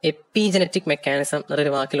 എപ്പിജനറ്റിക് മെക്കാനിസം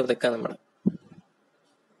എന്നൊരു വാക്കിൽ ഒതുക്കുക നമ്മൾ.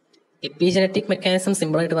 എപ്പിജനറ്റിക് മെക്കാനിസം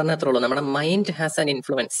സിമ്പിൾ ആയിട്ട് പറഞ്ഞാൽ അത്രേ ഉള്ളൂ, നമ്മുടെ mind has an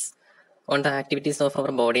influence on the activities of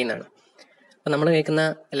our body എന്നാണ്. അപ്പൊ നമ്മൾ കഴിക്കുന്ന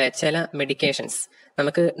അല്ലെ ചില മെഡിക്കേഷൻസ്,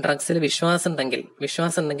 നമുക്ക് ഡ്രഗ്സിൽ വിശ്വാസം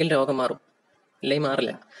ഉണ്ടെങ്കിൽ രോഗം മാറും, ഇല്ലെങ്കിൽ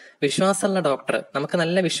മാറില്ല. വിശ്വാസമുള്ള ഡോക്ടർ, നമുക്ക്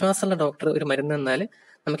നല്ല വിശ്വാസമുള്ള ഡോക്ടർ ഒരു മരുന്ന് തന്നാൽ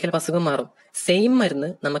നമുക്ക് ചിലപ്പോൾ അസുഖം മാറും. സെയിം മരുന്ന്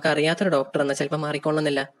നമുക്ക് അറിയാത്തൊരു ഡോക്ടർ എന്നാൽ ചിലപ്പോൾ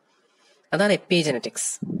മാറിക്കൊള്ളുന്നില്ല. അതാണ് എപ്പിജനറ്റിക്സ്.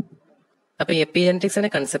 അപ്പൊ ഈ എപ്പിജനറ്റിക്സിന്റെ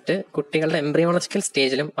കൺസെപ്റ്റ് കുട്ടികളുടെ എംബ്രിയോളജിക്കൽ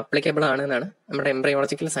സ്റ്റേജിലും അപ്ലിക്കബിൾ ആണ് എന്നാണ് നമ്മുടെ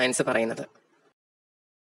എംബ്രിയോളജിക്കൽ സയൻസ് പറയുന്നത്.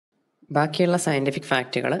 ബാക്കിയുള്ള സയന്റിഫിക്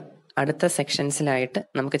ഫാക്റ്റുകൾ അടുത്ത സെക്ഷൻസിലായിട്ട്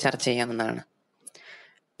നമുക്ക് ചർച്ച ചെയ്യാവുന്നതാണ്.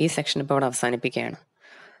 ഈ സെക്ഷൻ ഇപ്പോൾ അവിടെ അവസാനിപ്പിക്കുകയാണ്.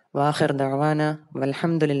 വാഖിർ ദഅവാന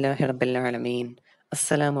വൽഹംദുലില്ലാഹി റബ്ബിൽ ആലമീൻ.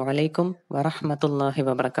 അസ്സലാമു അലൈക്കും വറഹ്മത്തുള്ളാഹി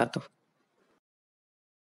വബറകാതുഹു.